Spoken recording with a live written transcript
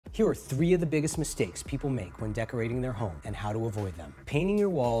Here are 3 of the biggest mistakes people make when decorating their home and how to avoid them. Painting your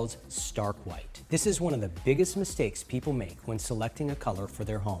walls stark white. This is one of the biggest mistakes people make when selecting a color for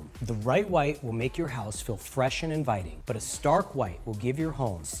their home. The right white will make your house feel fresh and inviting, but a stark white will give your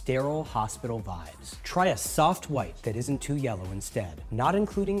home sterile hospital vibes. Try a soft white that isn't too yellow instead. Not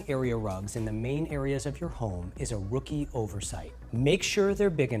including area rugs in the main areas of your home is a rookie oversight. Make sure they're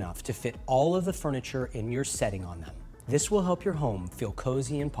big enough to fit all of the furniture in your setting on them. This will help your home feel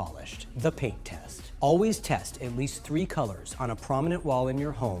cozy and polished. The paint test. Always test at least 3 colors on a prominent wall in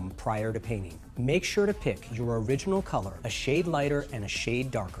your home prior to painting. Make sure to pick your original color, a shade lighter and a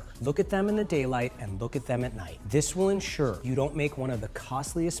shade darker. Look at them in the daylight and look at them at night. This will ensure you don't make one of the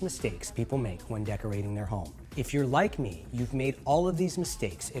costliest mistakes people make when decorating their home. If you're like me, you've made all of these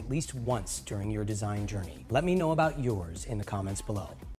mistakes at least once during your design journey. Let me know about yours in the comments below.